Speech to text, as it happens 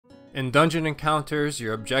In dungeon encounters,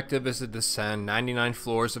 your objective is to descend 99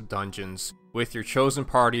 floors of dungeons with your chosen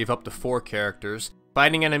party of up to 4 characters,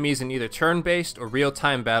 fighting enemies in either turn-based or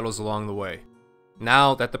real-time battles along the way.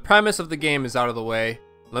 Now that the premise of the game is out of the way,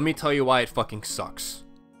 let me tell you why it fucking sucks.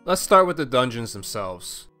 Let's start with the dungeons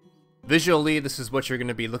themselves. Visually, this is what you're going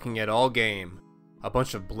to be looking at all game. A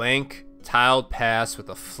bunch of blank, tiled paths with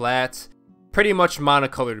a flat, pretty much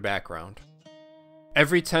monocolored background.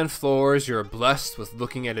 Every 10 floors, you're blessed with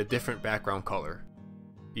looking at a different background color.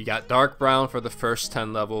 You got dark brown for the first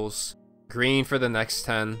 10 levels, green for the next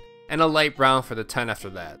 10, and a light brown for the 10 after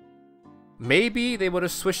that. Maybe they would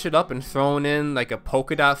have switched it up and thrown in like a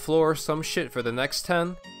polka dot floor or some shit for the next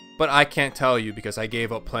 10, but I can't tell you because I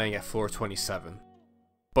gave up playing at floor 27.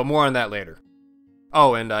 But more on that later.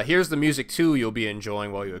 Oh, and here's the music too you'll be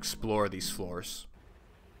enjoying while you explore these floors.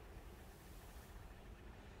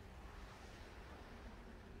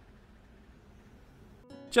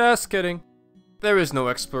 Just kidding. There is no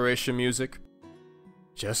exploration music.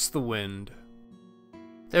 Just the wind.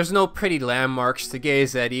 There's no pretty landmarks to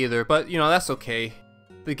gaze at either, but you know, that's okay.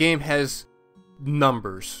 The game has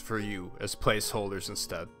numbers for you as placeholders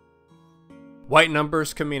instead. White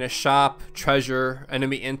numbers can mean a shop, treasure,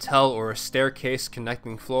 enemy intel, or a staircase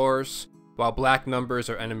connecting floors, while black numbers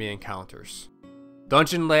are enemy encounters.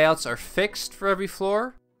 Dungeon layouts are fixed for every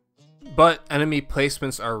floor, but enemy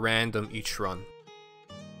placements are random each run.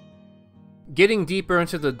 Getting deeper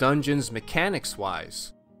into the dungeons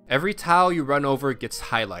mechanics-wise, every tile you run over gets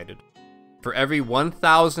highlighted. For every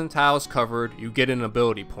 1,000 tiles covered, you get an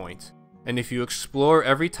ability point, and if you explore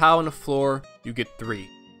every tile on the floor, you get 3.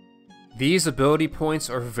 These ability points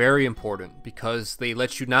are very important because they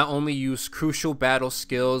let you not only use crucial battle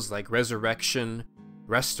skills like Resurrection,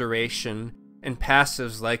 Restoration, and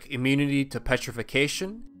passives like Immunity to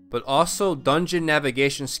Petrification, but also dungeon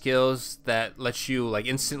navigation skills that let you like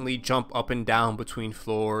instantly jump up and down between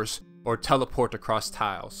floors or teleport across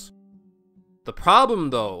tiles. The problem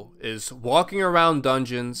though is walking around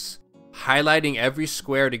dungeons, highlighting every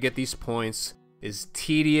square to get these points is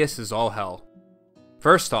tedious as all hell.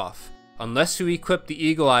 First off, unless you equip the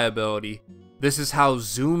Eagle Eye ability, this is how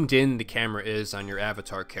zoomed in the camera is on your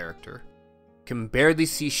avatar character. Can barely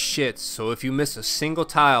see shit, so if you miss a single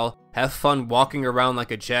tile, have fun walking around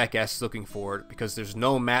like a jackass looking for it because there's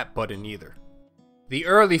no map button either. The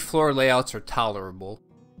early floor layouts are tolerable.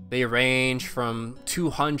 They range from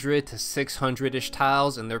 200 to 600-ish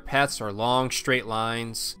tiles and their paths are long straight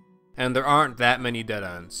lines, and there aren't that many dead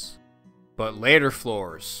ends. But later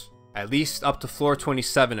floors, at least up to floor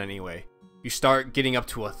 27 anyway, you start getting up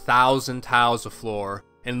to 1,000 tiles a floor,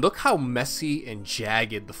 and look how messy and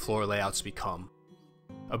jagged the floor layouts become.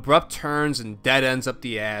 Abrupt turns and dead ends up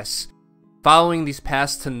the ass, following these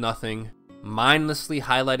paths to nothing, mindlessly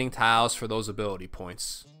highlighting tiles for those ability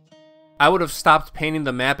points. I would have stopped painting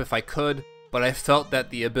the map if I could, but I felt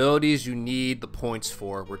that the abilities you need the points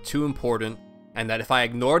for were too important, and that if I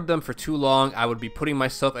ignored them for too long, I would be putting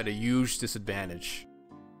myself at a huge disadvantage.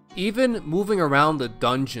 Even moving around the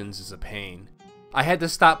dungeons is a pain. I had to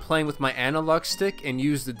stop playing with my analog stick and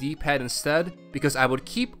use the D-pad instead because I would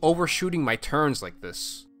keep overshooting my turns like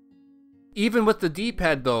this. Even with the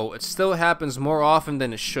D-pad though, it still happens more often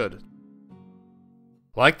than it should.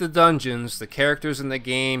 Like the dungeons, the characters in the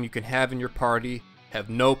game you can have in your party have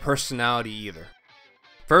no personality either.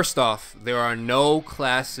 First off, there are no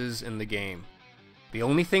classes in the game. The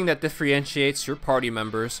only thing that differentiates your party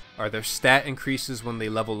members are their stat increases when they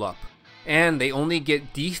level up. And they only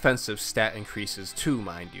get defensive stat increases too,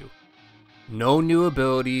 mind you. No new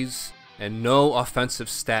abilities, and no offensive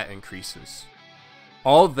stat increases.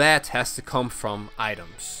 All that has to come from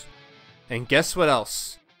items. And guess what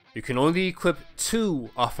else? You can only equip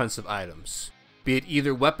 2 offensive items, be it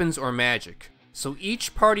either weapons or magic. So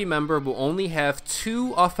each party member will only have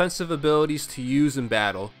 2 offensive abilities to use in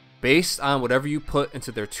battle, based on whatever you put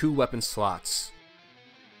into their 2 weapon slots.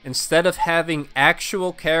 Instead of having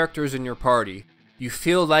actual characters in your party, you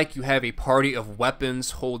feel like you have a party of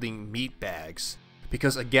weapons holding meat bags.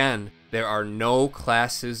 Because again, there are no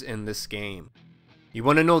classes in this game. You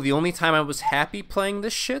wanna know the only time I was happy playing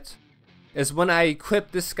this shit? Is when I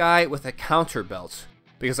equipped this guy with a counter belt.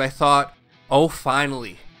 Because I thought, oh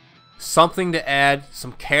finally, something to add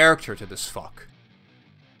some character to this fuck.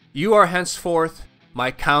 You are henceforth my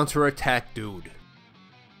counterattack dude.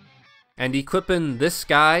 And equipping this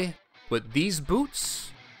guy with these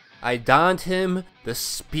boots, I donned him the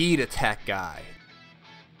speed attack guy.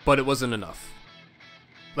 But it wasn't enough.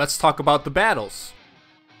 Let's talk about the battles.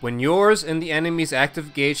 When yours and the enemy's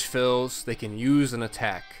active gauge fills, they can use an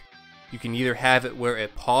attack. You can either have it where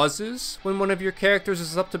it pauses when one of your characters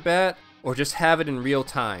is up to bat, or just have it in real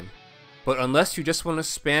time, But unless you just want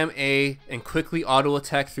to spam A and quickly auto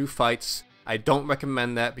attack through fights, I don't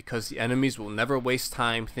recommend that because the enemies will never waste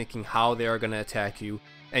time thinking how they are going to attack you,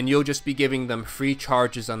 and you'll just be giving them free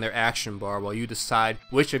charges on their action bar while you decide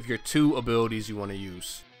which of your 2 abilities you want to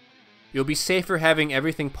use. You'll be safer having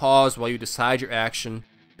everything paused while you decide your action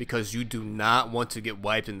because you do not want to get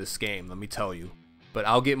wiped in this game, let me tell you. But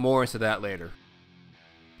I'll get more into that later.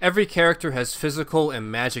 Every character has physical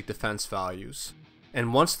and magic defense values,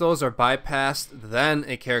 and once those are bypassed, then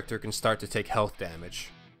a character can start to take health damage.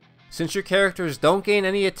 Since your characters don't gain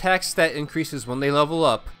any attack stat increases when they level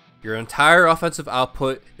up, your entire offensive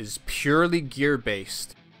output is purely gear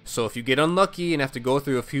based. So if you get unlucky and have to go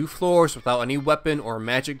through a few floors without any weapon or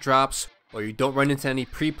magic drops, or you don't run into any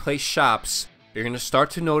pre-placed shops, you're going to start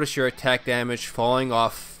to notice your attack damage falling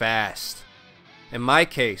off fast. In my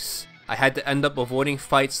case, I had to end up avoiding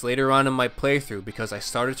fights later on in my playthrough because I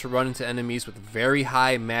started to run into enemies with very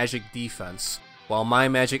high magic defense, while my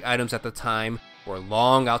magic items at the time were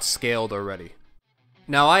long outscaled already.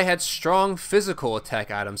 Now I had strong physical attack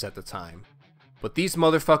items at the time, but these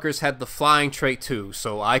motherfuckers had the flying trait too,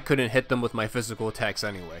 so I couldn't hit them with my physical attacks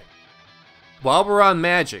anyway. While we're on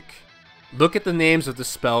magic, look at the names of the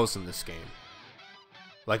spells in this game.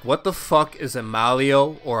 Like, what the fuck is a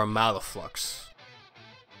Malio or a Maliflux?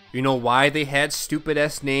 You know why they had stupid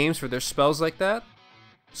ass names for their spells like that?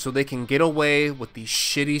 So they can get away with these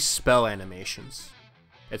shitty spell animations.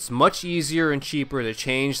 It's much easier and cheaper to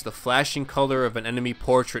change the flashing color of an enemy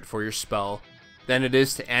portrait for your spell than it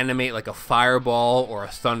is to animate like a fireball or a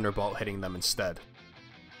thunderbolt hitting them instead.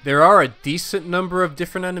 There are a decent number of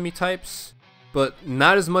different enemy types, but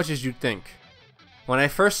not as much as you'd think. When I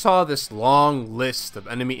first saw this long list of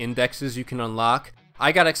enemy indexes you can unlock,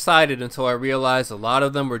 I got excited until I realized a lot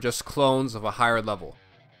of them were just clones of a higher level.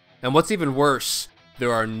 And what's even worse,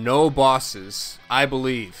 there are no bosses, I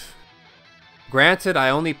believe. Granted, I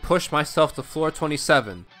only pushed myself to floor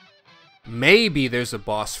 27. Maybe there's a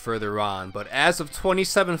boss further on, but as of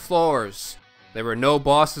 27 floors, there were no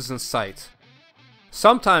bosses in sight.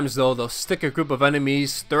 Sometimes though, they'll stick a group of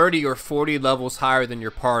enemies 30 or 40 levels higher than your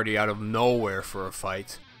party out of nowhere for a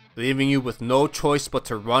fight, leaving you with no choice but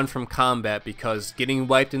to run from combat because getting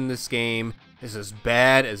wiped in this game is as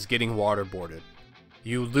bad as getting waterboarded.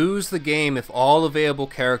 You lose the game if all available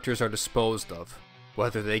characters are disposed of,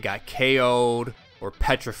 whether they got KO'd or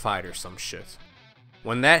petrified or some shit.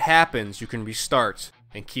 When that happens, you can restart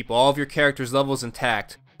and keep all of your characters' levels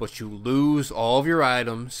intact, but you lose all of your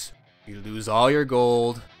items, you lose all your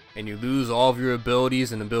gold, and you lose all of your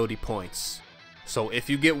abilities and ability points. So if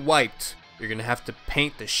you get wiped, you're going to have to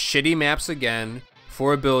paint the shitty maps again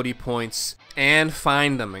for ability points and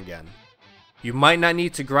find them again. You might not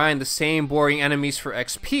need to grind the same boring enemies for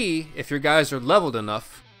XP if your guys are leveled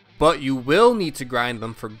enough, but you will need to grind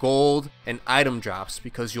them for gold and item drops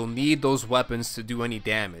because you'll need those weapons to do any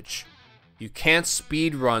damage. You can't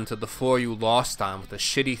speedrun to the floor you lost on with a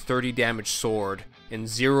shitty 30 damage sword and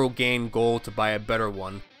 0 gain gold to buy a better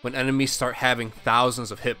one when enemies start having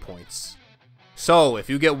thousands of hit points. So if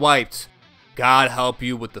you get wiped, God help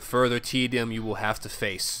you with the further tedium you will have to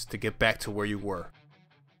face to get back to where you were.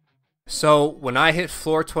 So when I hit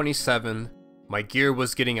floor 27, my gear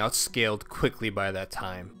was getting outscaled quickly by that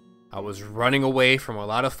time. I was running away from a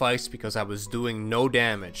lot of fights because I was doing no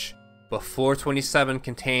damage, but floor 27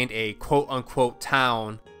 contained a quote-unquote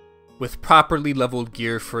town with properly leveled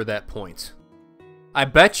gear for that point. I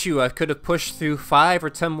bet you I could have pushed through 5 or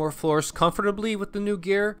 10 more floors comfortably with the new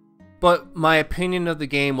gear, but my opinion of the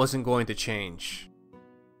game wasn't going to change.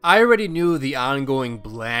 I already knew the ongoing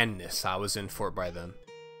blandness I was in for by then.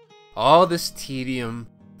 All this tedium,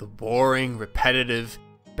 the boring, repetitive,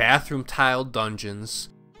 bathroom-tiled dungeons,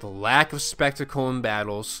 the lack of spectacle in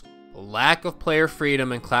battles, the lack of player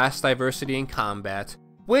freedom and class diversity in combat,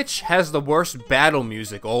 which has the worst battle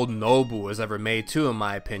music old Nobu has ever made too in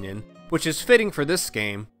my opinion, which is fitting for this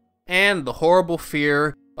game, and the horrible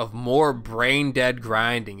fear of more brain-dead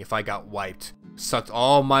grinding if I got wiped, sucked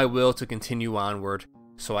all my will to continue onward,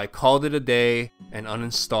 so I called it a day and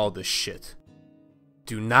uninstalled this shit.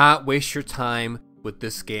 Do not waste your time with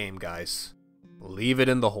this game, guys. Leave it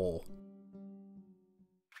in the hole.